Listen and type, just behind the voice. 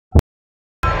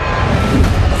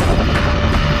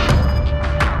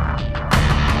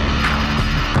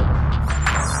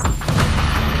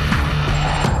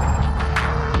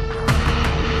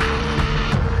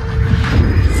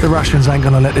Russians ain't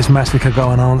gonna let this massacre go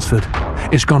unanswered.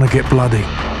 It's gonna get bloody.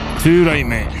 Too right,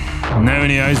 mate. Now in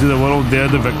the eyes of the world, they're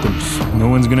the victims. No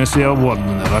one's gonna say a word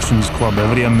when the Russians club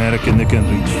every American they can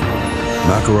reach.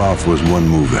 Makarov was one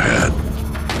move ahead.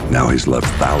 Now he's left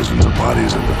thousands of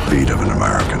bodies at the feet of an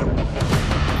American.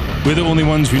 We're the only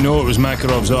ones who know it was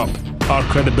Makarov's up. Our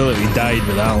credibility died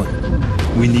with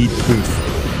Allen. We need proof.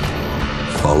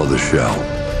 Follow the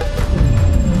shell.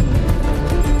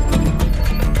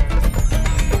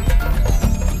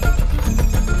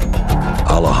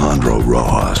 Alejandro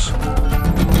Rojas.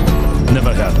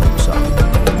 Never heard of him,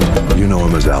 sir. You know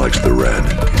him as Alex the Red.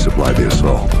 He supplied the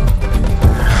assault.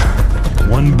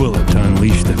 One bullet to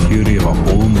unleash the fury of a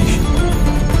whole nation.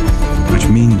 Which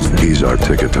means that he's our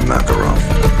ticket to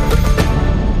Makarov.